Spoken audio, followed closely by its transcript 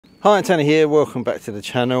Hi, Tanner here, welcome back to the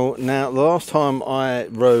channel. Now, the last time I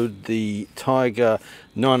rode the Tiger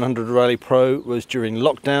 900 Rally Pro was during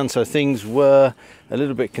lockdown, so things were a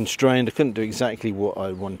little bit constrained. I couldn't do exactly what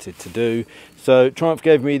I wanted to do. So Triumph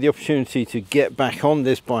gave me the opportunity to get back on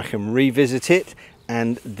this bike and revisit it,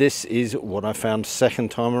 and this is what I found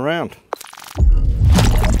second time around.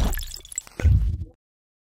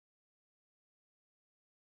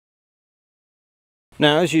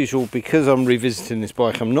 Now, as usual, because I'm revisiting this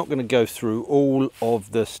bike, I'm not going to go through all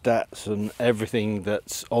of the stats and everything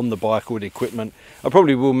that's on the bike or the equipment. I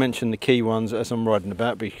probably will mention the key ones as I'm riding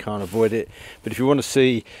about, but you can't avoid it. But if you want to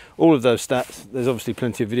see all of those stats, there's obviously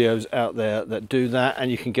plenty of videos out there that do that, and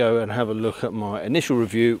you can go and have a look at my initial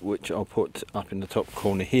review, which I'll put up in the top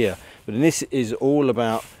corner here. But this is all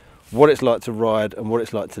about what it's like to ride and what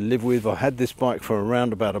it's like to live with. I've had this bike for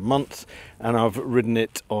around about a month, and I've ridden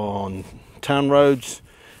it on town roads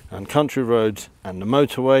and country roads and the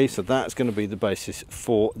motorway, so that's going to be the basis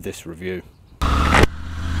for this review.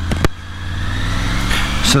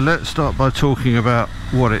 So let's start by talking about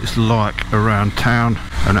what it's like around town,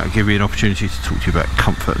 and that'll give you an opportunity to talk to you about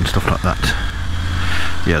comfort and stuff like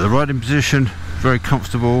that. Yeah, the riding position, very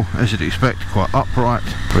comfortable, as you'd expect, quite upright,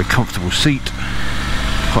 very comfortable seat,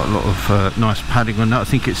 quite a lot of nice padding on that. I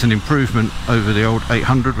think it's an improvement over the old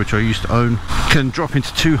 800 which I used to own. Can drop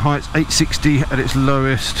into two heights, 860 at its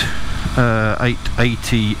lowest,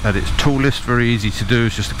 880 at its tallest. Very easy to do,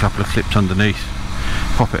 it's just a couple of clips underneath,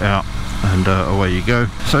 pop it out and away you go.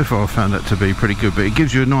 So far I've found that to be pretty good, but it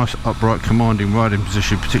gives you a nice upright commanding riding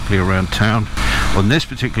position, particularly around town. On this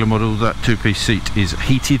particular model, that two-piece seat is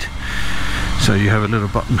heated, so you have a little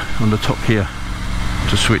button on the top here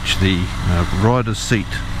to switch the rider's seat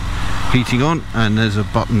heating on, and there's a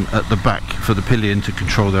button at the back for the pillion to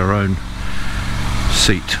control their own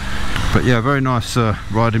seat. But yeah, very nice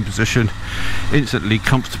riding position, instantly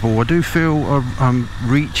comfortable. I do feel I'm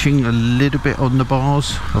reaching a little bit on the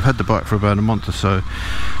bars. I've had the bike for about a month or so, and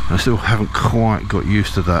I still haven't quite got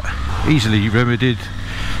used to that. Easily remedied,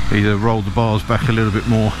 either roll the bars back a little bit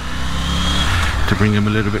more to bring them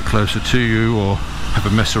a little bit closer to you, or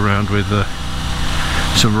have a mess around with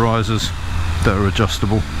some risers that are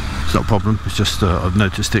adjustable. It's not a problem, it's just I've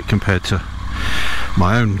noticed it compared to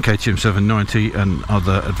my own KTM 790 and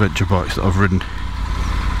other adventure bikes that I've ridden.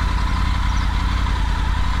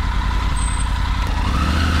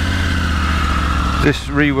 This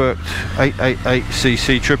reworked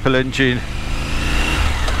 888cc triple engine.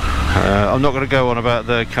 I'm not going to go on about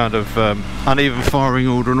the kind of uneven firing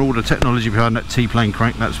order and all the technology behind that T-plane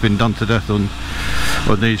crank. That's been done to death on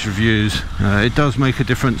these reviews. It does make a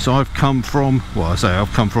difference. I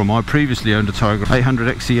previously owned a Tiger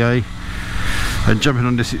 800 XEA, and jumping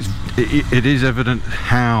on this, it is evident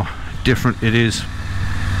how different it is.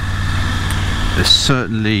 There's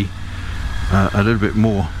certainly a little bit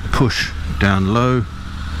more push down low.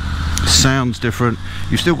 Sounds different.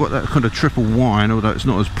 You've still got that kind of triple whine, although it's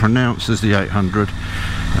not as pronounced as the 800,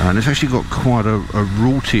 and it's actually got quite a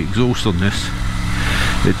raughty exhaust on this.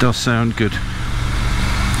 It does sound good.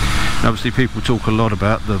 Obviously people talk a lot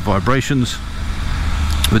about the vibrations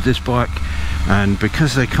with this bike, and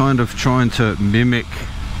because they're kind of trying to mimic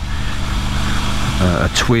a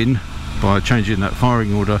twin by changing that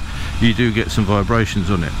firing order, you do get some vibrations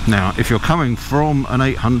on it. Now, if you're coming from an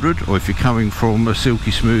 800, or if you're coming from a silky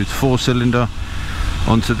smooth 4-cylinder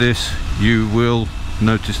onto this, you will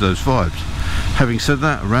notice those vibes. Having said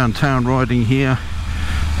that, around town riding here,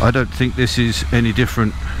 I don't think this is any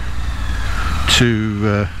different to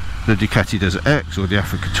the Ducati Desert X or the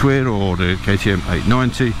Africa Twin or the KTM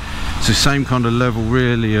 890. It's the same kind of level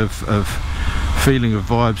really of feeling of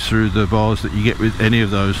vibes through the bars that you get with any of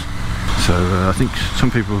those. So I think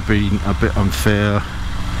some people have been a bit unfair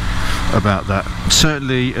about that.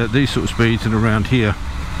 Certainly at these sort of speeds and around here,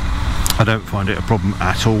 I don't find it a problem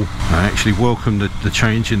at all. I actually welcome the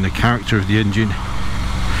change in the character of the engine.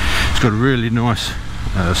 It's got a really nice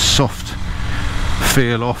soft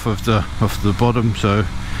feel off of the bottom. So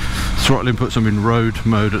throttling puts them in road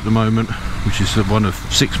mode at the moment, which is one of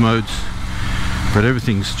 6 modes. But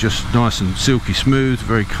everything's just nice and silky smooth,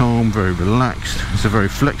 very calm, very relaxed. It's a very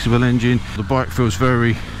flexible engine. The bike feels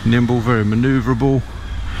very nimble, very manoeuvrable.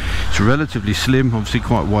 It's relatively slim, obviously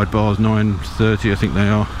quite wide bars, 930 I think they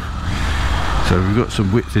are. So we've got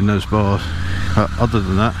some width in those bars. Other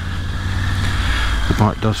than that, the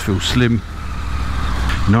bike does feel slim,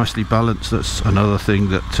 nicely balanced. That's another thing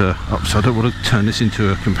that so I don't want to turn this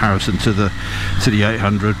into a comparison to the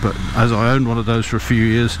 800, but as I owned one of those for a few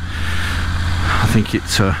years, I think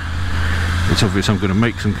it's obvious I'm going to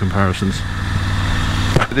make some comparisons.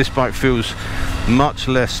 This bike feels much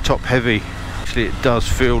less top heavy actually it does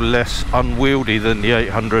feel less unwieldy than the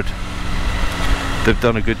 800. They've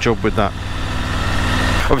done a good job with that.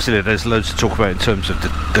 Obviously there's loads to talk about in terms of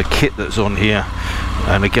the kit that's on here,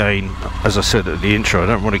 and again, as I said at the intro, I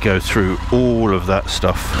don't want to go through all of that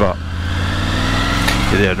stuff, but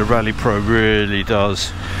yeah, the Rally Pro really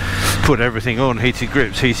does put everything on. Heated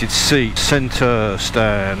grips, heated seats, centre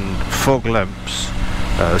stand, fog lamps,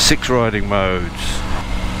 6 riding modes,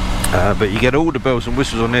 but you get all the bells and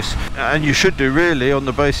whistles on this, and you should do really, on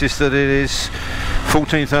the basis that it is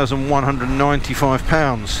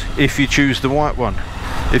 £14,195 if you choose the white one.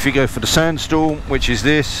 If you go for the Sandstorm, which is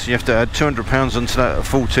this, you have to add £200 onto that at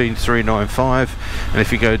 £14,395, and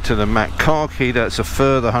if you go to the matte khaki, that's a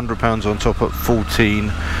further £100 on top at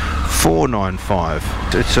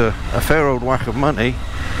 £14,495. It's a fair old whack of money,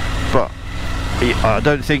 but I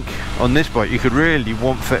don't think on this bike you could really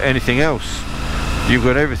want for anything else. You've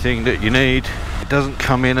got everything that you need. It doesn't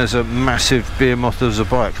come in as a massive behemoth as a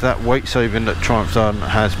bike. That weight saving that Triumph's done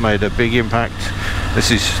has made a big impact.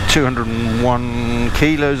 This is 201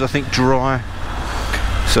 kilos, I think, dry.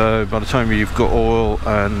 So by the time you've got oil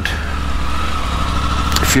and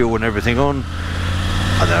fuel and everything on,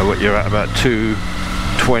 I don't know what you're at, about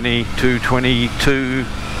 220, 222,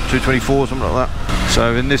 224, something like that.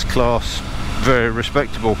 So in this class, very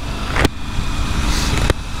respectable.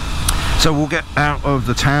 So we'll get out of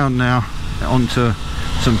the town now onto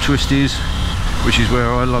some twisties, which is where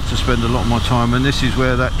I love to spend a lot of my time, and this is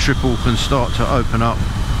where that triple can start to open up.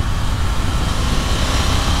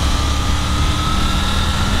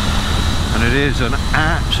 And it is an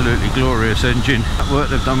absolutely glorious engine. That work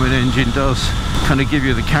they've done with the engine does kind of give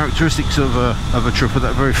you the characteristics of a triple,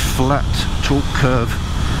 that very flat torque curve,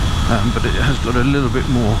 but it has got a little bit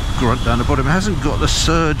more grunt down the bottom. It hasn't got the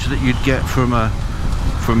surge that you'd get from a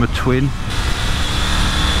twin.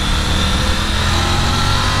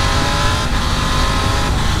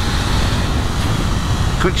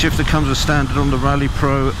 Quick shifter comes as standard on the Rally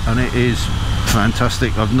Pro, and it is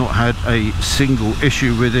fantastic. I've not had a single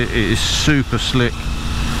issue with it. It is super slick.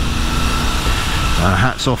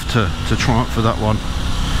 Hats off to Triumph for that one.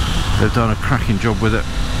 They've done a cracking job with it.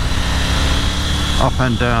 Up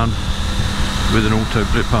and down with an auto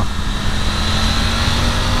blipper.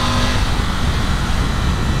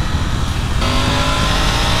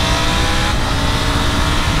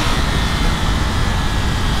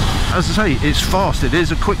 As I say, it's fast, it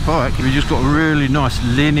is a quick bike. You've just got a really nice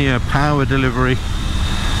linear power delivery.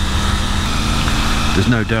 There's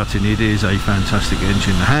no doubting it is a fantastic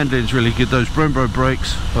engine. The handling's really good. Those Brembo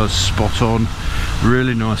brakes are spot on.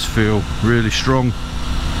 Really nice feel, really strong.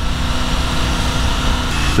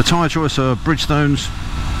 The tyre choice are Bridgestones,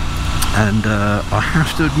 and I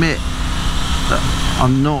have to admit that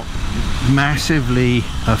I'm not massively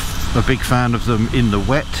a big fan of them in the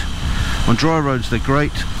wet. On dry roads they're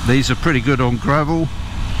great. These are pretty good on gravel.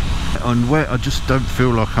 On wet I just don't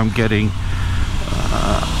feel like I'm getting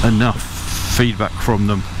enough feedback from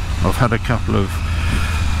them. I've had a couple of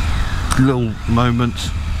little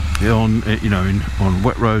moments on, on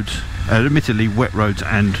wet roads, admittedly wet roads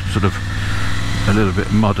and sort of a little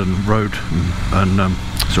bit mud and road and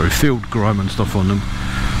field grime and stuff on them,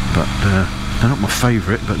 but they're not my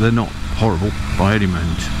favourite, but they're not horrible by any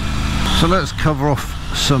means. So let's cover off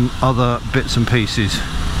some other bits and pieces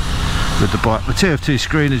with the bike. The TFT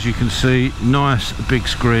screen, as you can see, nice big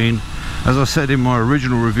screen. As I said in my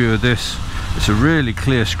original review of this, it's a really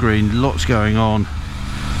clear screen, lots going on,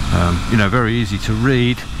 very easy to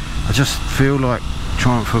read. I just feel like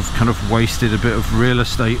Triumph have kind of wasted a bit of real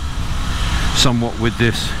estate somewhat with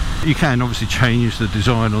this. You can obviously change the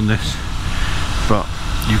design on this, but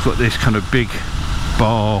you've got this kind of big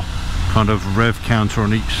bar kind of rev counter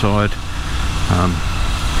on each side.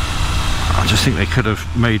 I just think they could have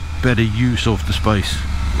made better use of the space.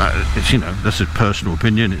 It's, that's a personal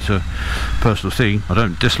opinion, it's a personal thing. I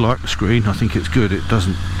don't dislike the screen, I think it's good. It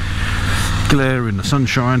doesn't glare in the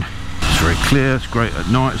sunshine, it's very clear, it's great at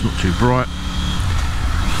night, it's not too bright.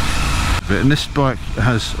 And this bike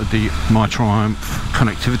has the My Triumph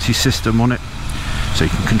connectivity system on it, so you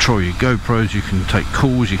can control your GoPros, you can take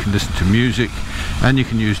calls, you can listen to music, and you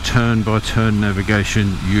can use turn-by-turn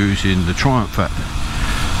navigation using the Triumph app.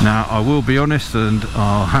 Now I will be honest, and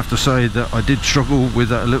I'll have to say that I did struggle with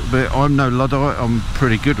that a little bit. I'm no Luddite, I'm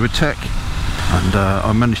pretty good with tech, and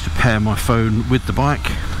I managed to pair my phone with the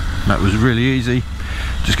bike. That was really easy.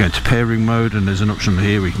 Just go into pairing mode, and there's an option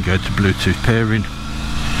here we can go to Bluetooth pairing,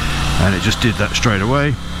 and it just did that straight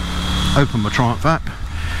away. Open my Triumph app,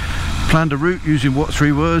 planned a route using What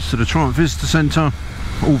 3 Words to the Triumph Visitor Centre.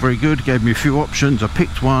 All very good, gave me a few options. I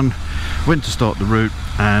picked one Went to start the route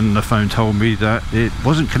and the phone told me that it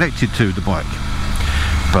wasn't connected to the bike,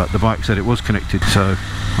 but the bike said it was connected. So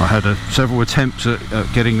I had several attempts at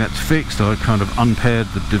getting that fixed. I kind of unpaired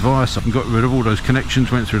the device and got rid of all those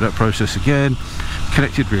connections, went through that process again,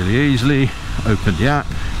 connected really easily, opened the app,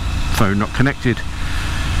 phone not connected.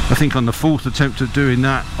 I think on the fourth attempt at doing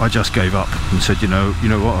that, I just gave up and said, you know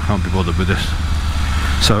what, I can't be bothered with this.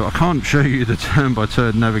 So I can't show you the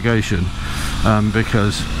turn-by-turn navigation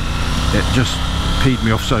because it just peed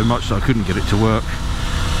me off so much that I couldn't get it to work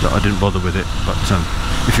that I didn't bother with it. But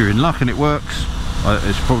if you're in luck and it works,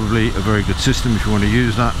 it's probably a very good system if you want to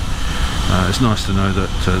use that. It's nice to know that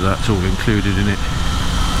that's all included in it.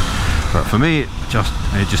 But for me, it just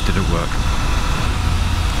didn't work.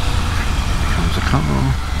 Here comes the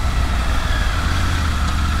car.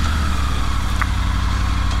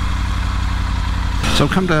 So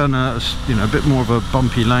I've come down a bit more of a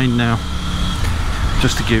bumpy lane now,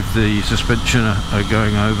 just to give the suspension a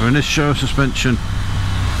going over. And this show suspension,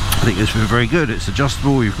 I think it's been very good. It's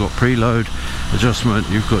adjustable, you've got preload adjustment,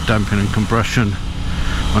 you've got damping and compression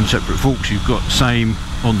on separate forks, you've got same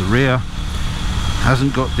on the rear.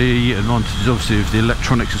 Hasn't got the advantages obviously of the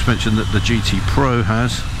electronic suspension that the GT Pro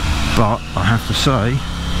has, but I have to say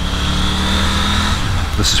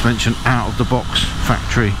the suspension out of the box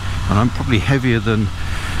factory, and I'm probably heavier than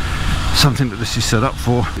something that this is set up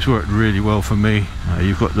for. It's worked really well for me.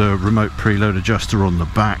 You've got the remote preload adjuster on the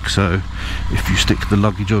back, so if you stick the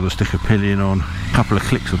luggage or the sticker pillion on, a couple of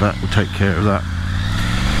clicks of that will take care of that.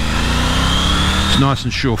 It's nice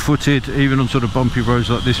and sure-footed, even on sort of bumpy roads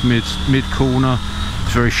like this mid-corner.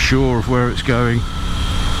 It's very sure of where it's going.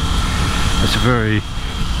 It's a very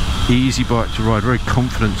easy bike to ride, very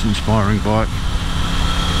confidence-inspiring bike.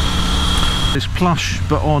 It's plush,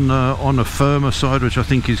 but on a firmer side, which I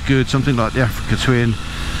think is good. Something like the Africa Twin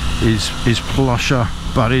is plusher,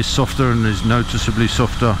 but is softer and is noticeably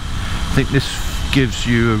softer. I think this gives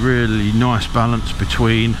you a really nice balance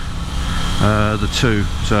between the two.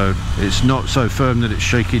 So it's not so firm that it's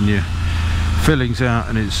shaking your fillings out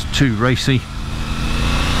and it's too racy,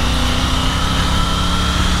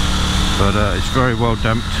 but it's very well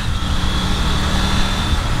damped.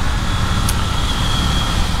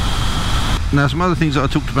 Now, some other things that I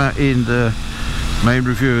talked about in the main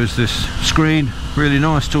review is this screen. Really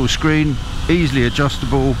nice tall screen, easily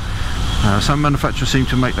adjustable. Some manufacturers seem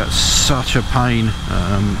to make that such a pain,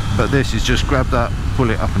 but this is just grab that, pull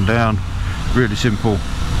it up and down, really simple.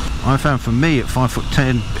 I found for me at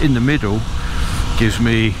 5'10" in the middle, gives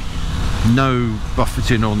me no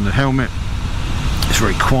buffeting on the helmet. It's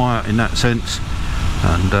very quiet in that sense,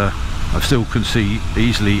 and I still can see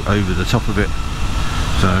easily over the top of it.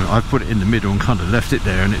 So I've put it in the middle and kind of left it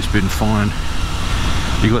there, and it's been fine.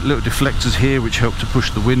 You've got little deflectors here which help to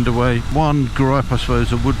push the wind away. One gripe I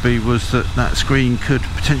suppose there would be was that screen could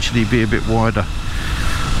potentially be a bit wider,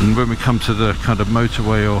 and when we come to the kind of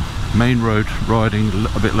motorway or main road riding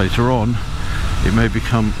a bit later on, it may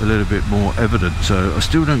become a little bit more evident. So I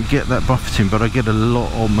still don't get that buffeting, but I get a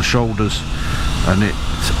lot on my shoulders, and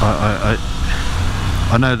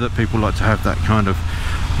I know that people like to have that kind of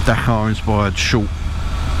Dakar inspired short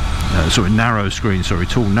narrow screen,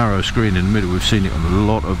 tall narrow screen in the middle. We've seen it on a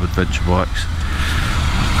lot of adventure bikes.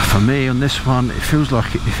 For me on this one, it feels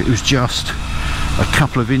like if it was just a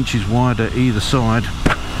couple of inches wider either side,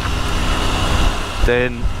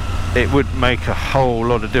 then it would make a whole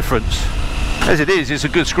lot of difference. As it is, it's a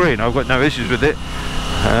good screen, I've got no issues with it.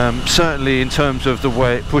 Certainly in terms of the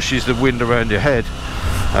way it pushes the wind around your head,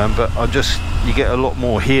 but you get a lot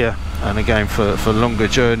more here, and again for longer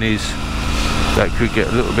journeys that could get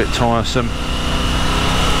a little bit tiresome.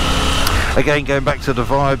 Again, going back to the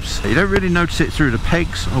vibes, you don't really notice it through the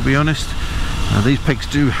pegs, I'll be honest. These pegs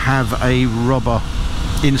do have a rubber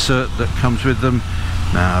insert that comes with them.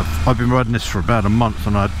 Now, I've been riding this for about a month,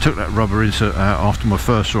 and I took that rubber insert out after my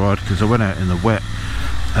first ride because I went out in the wet,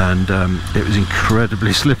 and it was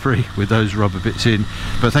incredibly slippery with those rubber bits in.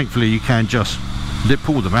 But thankfully you can just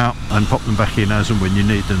pull them out and pop them back in as and when you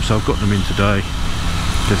need them. So I've got them in today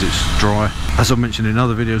because it's dry. As I mentioned in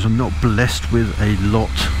other videos, I'm not blessed with a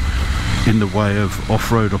lot in the way of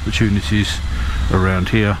off-road opportunities around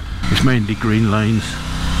here. It's mainly green lanes.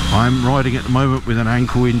 I'm riding at the moment with an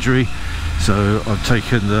ankle injury, so I've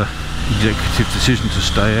taken the executive decision to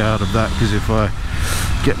stay out of that, because if I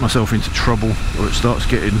get myself into trouble or it starts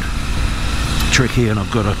getting tricky and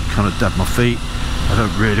I've got to kind of dab my feet, I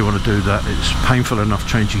don't really want to do that. It's painful enough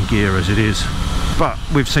changing gear as it is. But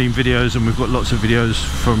we've seen videos, and we've got lots of videos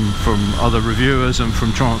from other reviewers and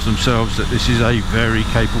from Triumph themselves, that this is a very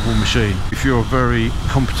capable machine. If you're a very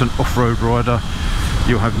competent off-road rider,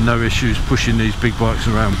 you'll have no issues pushing these big bikes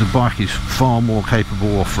around. The bike is far more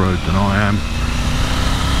capable off-road than I am.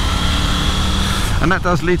 And that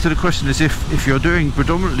does lead to the question is if you're doing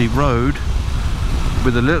predominantly road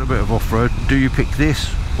with a little bit of off-road, do you pick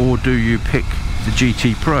this or do you pick the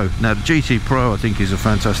GT Pro? Now the GT Pro I think is a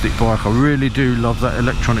fantastic bike. I really do love that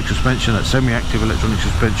electronic suspension, that semi-active electronic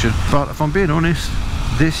suspension, but if I'm being honest,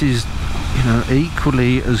 this is, you know,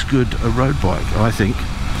 equally as good a road bike. I think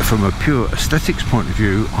from a pure aesthetics point of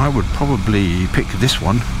view, I would probably pick this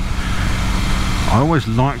one. I always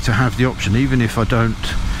like to have the option, even if I don't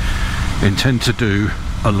intend to do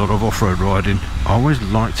a lot of off-road riding, I always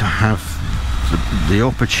like to have the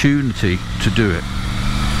opportunity to do it.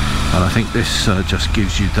 And I think this just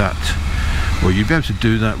gives you that, well, you'd be able to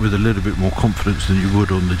do that with a little bit more confidence than you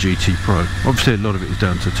would on the GT Pro. Obviously a lot of it is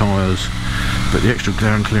down to tyres, but the extra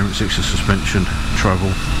ground clearance, extra suspension, travel,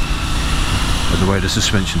 and the way the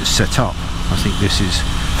suspension is set up, I think this is,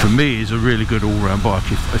 for me, is a really good all-round bike.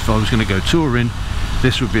 If I was going to go touring,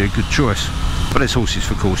 this would be a good choice. But it's horses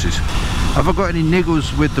for courses. Have I got any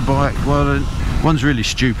niggles with the bike? Well, one's really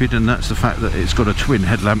stupid, and that's the fact that it's got a twin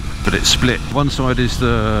headlamp, but it's split. One side is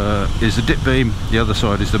the dip beam, the other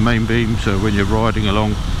side is the main beam, so when you're riding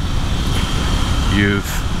along, you've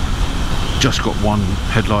just got one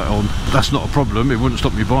headlight on. That's not a problem, it wouldn't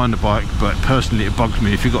stop me buying the bike, but personally it bugs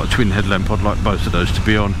me. If you've got a twin headlamp, I'd like both of those to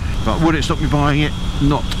be on. But would it stop me buying it?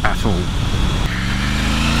 Not at all.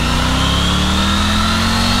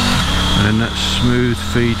 And then that smooth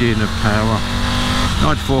feed-in of power.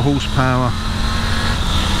 94 horsepower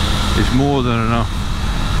is more than enough.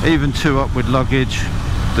 Even 2 up with luggage,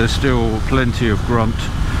 there's still plenty of grunt.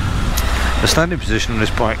 The standing position on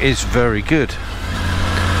this bike is very good.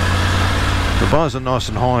 The bars are nice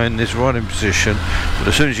and high in this riding position, but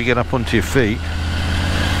as soon as you get up onto your feet,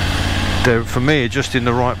 they're, for me, just in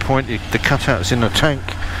the right point. The cutouts in the tank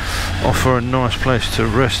offer a nice place to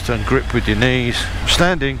rest and grip with your knees.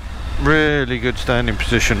 Standing, really good standing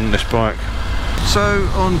position on this bike. So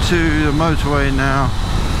onto the motorway now,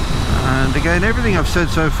 and again everything I've said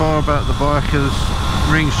so far about the bike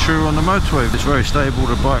rings true on the motorway. It's very stable,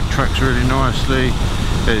 the bike tracks really nicely,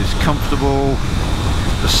 it's comfortable.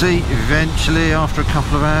 The seat, eventually after a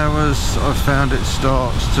couple of hours, I've found it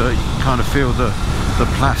starts to kind of feel the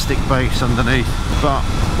plastic base underneath, but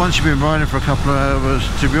once you've been riding for a couple of hours,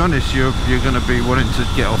 to be honest, you're going to be wanting to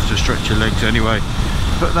get off to stretch your legs anyway.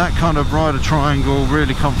 But that kind of rider triangle,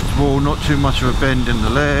 really comfortable, not too much of a bend in the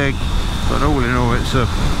leg, but all in all it's a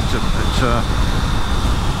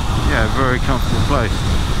yeah, very comfortable place.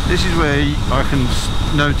 This is where I can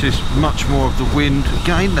notice much more of the wind.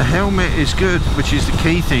 Again, the helmet is good, which is the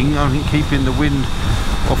key thing. I think keeping the wind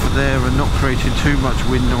off of there and not creating too much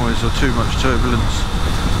wind noise or too much turbulence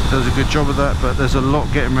does a good job of that, but there's a lot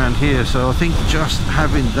getting around here, so I think just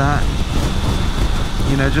having that,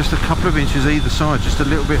 you know, just a couple of inches either side, just a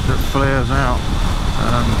little bit that flares out,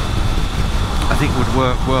 I think would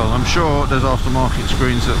work well. I'm sure there's aftermarket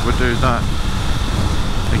screens that would do that.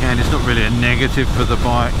 Again, it's not really a negative for the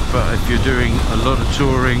bike, but if you're doing a lot of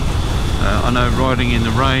touring, I know riding in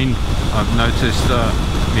the rain, I've noticed that,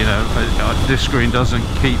 you know, this screen doesn't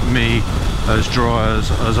keep me as dry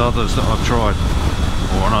as others that I've tried,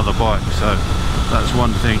 or on other bikes, so that's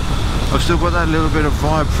one thing. I've still got that little bit of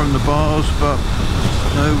vibe from the bars, but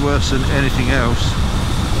no worse than anything else.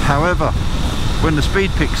 However, when the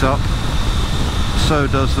speed picks up, so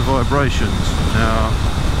does the vibrations. Now,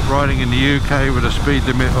 riding in the UK with a speed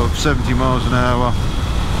limit of 70 miles an hour,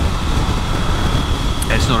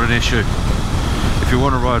 it's not an issue. If you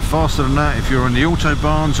want to ride faster than that, if you're on the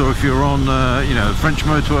autobahns, or if you're on you know, French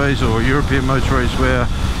motorways or European motorways where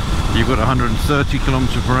you've got 130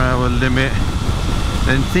 km/h limit,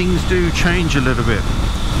 then things do change a little bit.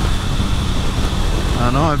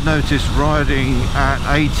 And I've noticed riding at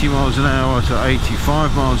 80 miles an hour to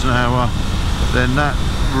 85 miles an hour, then that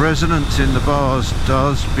resonance in the bars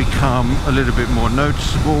does become a little bit more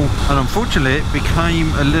noticeable, and unfortunately it became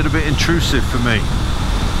a little bit intrusive for me.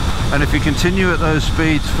 And if you continue at those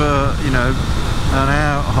speeds for, you know, an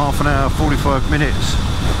hour, half an hour, 45 minutes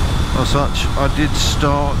or such, I did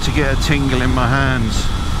start to get a tingle in my hands,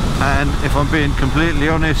 and if I'm being completely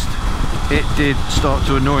honest, it did start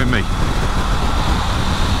to annoy me.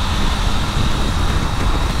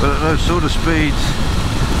 But at those sort of speeds,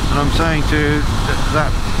 and I'm saying to you,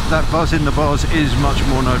 that buzz in the bars is much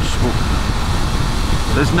more noticeable.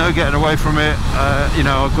 There's no getting away from it. You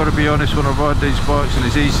know, I've got to be honest, when I ride these bikes, and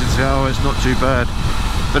it's easy to say, oh, it's not too bad.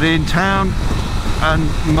 But in town and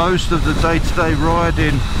most of the day-to-day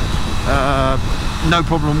riding, no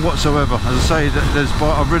problem whatsoever. As I say,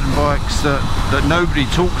 I've ridden bikes that nobody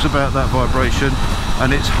talks about that vibration,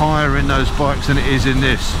 and it's higher in those bikes than it is in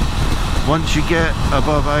this. Once you get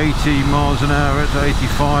above 80 miles an hour, it's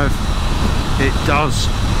 85, it does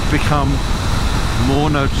become more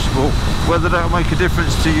noticeable. Whether that'll make a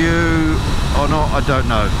difference to you or not, I don't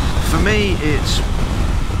know. For me,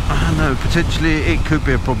 I don't know, potentially it could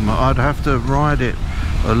be a problem. I'd have to ride it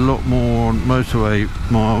a lot more on motorway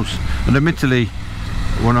miles, and admittedly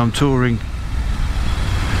when I'm touring,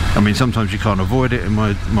 I mean, sometimes you can't avoid it. In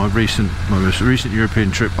my most recent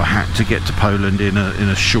European trip, I had to get to Poland in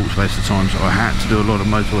a short space of time, so I had to do a lot of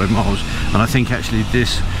motorway miles, and I think actually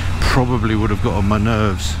this probably would have got on my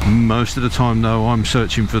nerves. Most of the time though, I'm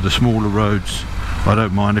searching for the smaller roads. I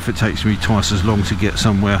don't mind if it takes me twice as long to get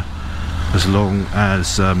somewhere, as long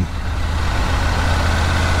as I'm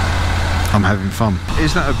having fun.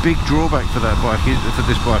 Is that a big drawback for that bike? For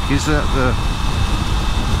this bike, is that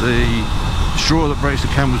the straw that breaks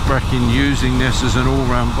the camel's back in using this as an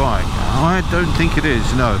all-round bike? I don't think it is,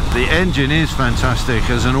 no. The engine is fantastic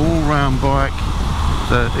as an all-round bike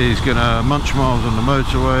that is going to munch miles on the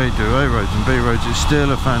motorway, do A roads and B roads. It's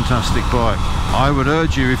still a fantastic bike. I would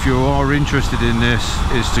urge you, if you are interested in this,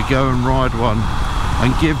 is to go and ride one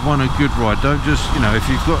and give one a good ride. Don't just, you know, if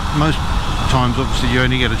you've got, most times obviously you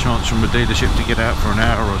only get a chance from a dealership to get out for an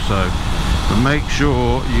hour or so, but make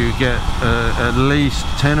sure you get at least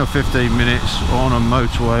 10 or 15 minutes on a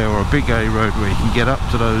motorway or a big A road where you can get up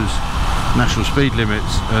to those national speed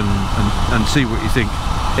limits and see what you think.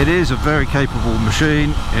 It is a very capable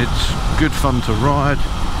machine. It's good fun to ride,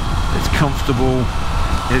 it's comfortable,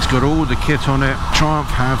 it's got all the kit on it. Triumph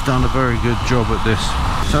have done a very good job at this.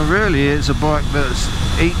 So really it's a bike that's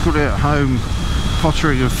equally at home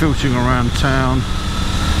pottering and filtering around town.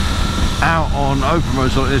 Out on open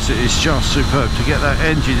roads like this, it is just superb to get that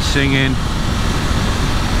engine singing.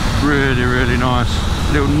 Really, really nice.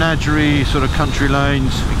 Little nadgery sort of country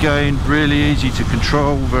lanes, again really easy to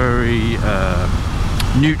control, very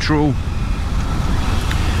neutral,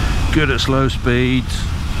 good at slow speeds.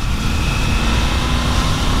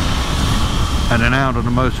 And then out on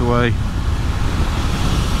the motorway,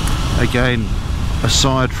 again,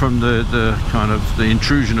 aside from the kind of the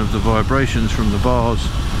intrusion of the vibrations from the bars,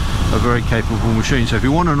 a very capable machine. So if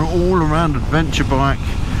you want an all-around adventure bike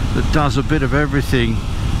that does a bit of everything,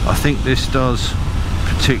 I think this does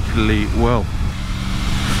particularly well.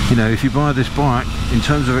 You know, if you buy this bike, in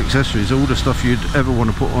terms of accessories, all the stuff you'd ever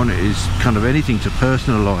want to put on it is kind of anything to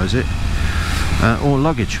personalise it, or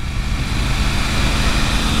luggage.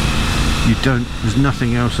 There's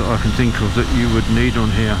nothing else that I can think of that you would need on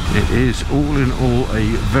here. It is all in all a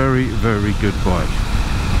very, very good bike.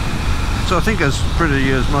 So I think that's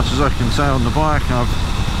pretty as much as I can say on the bike.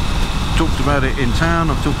 I've talked about it in town,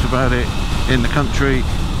 I've talked about it in the country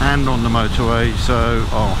and on the motorway, so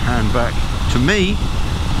I'll hand back to me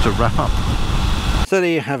to wrap up. So there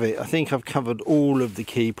you have it. I think I've covered all of the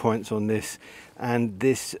key points on this, and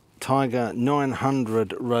this Tiger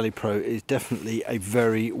 900 Rally Pro is definitely a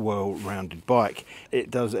very well-rounded bike. It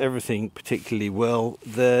does everything particularly well.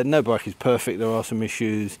 No bike is perfect, there are some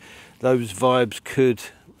issues. Those vibes could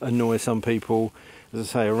annoy some people. As I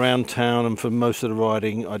say, around town and for most of the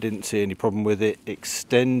riding, I didn't see any problem with it.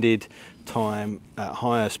 Extended time at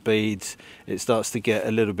higher speeds, it starts to get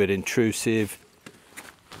a little bit intrusive.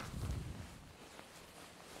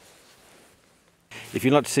 If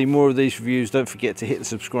you'd like to see more of these reviews, don't forget to hit the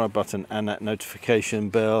subscribe button and that notification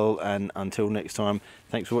bell. And until next time,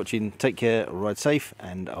 thanks for watching, take care, ride safe,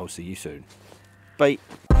 and I'll see you soon. Bye.